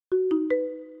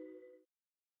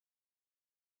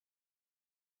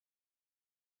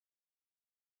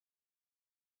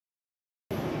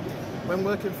When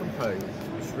working from home,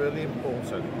 it's really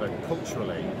important that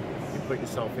culturally you put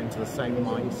yourself into the same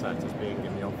mindset as being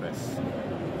in the office.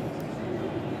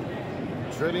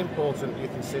 It's really important you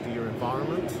consider your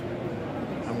environment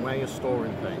and where you're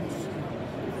storing things,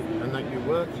 and that you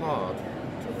work hard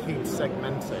to keep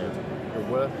segmented your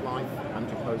work life and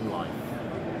your home life.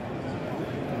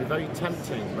 It can be very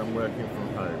tempting when working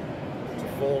from home to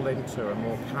fall into a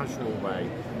more casual way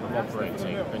of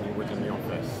operating than you would in the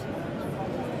office.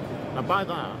 Now by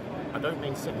that, I don't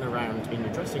mean sitting around in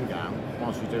your dressing gown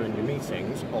whilst you're doing your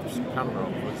meetings, off camera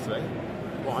obviously.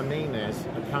 What I mean is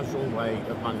a casual way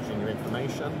of managing your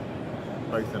information,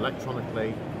 both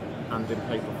electronically and in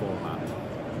paper format.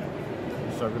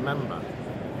 So remember,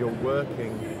 you're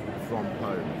working from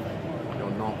home,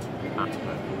 you're not at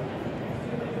home.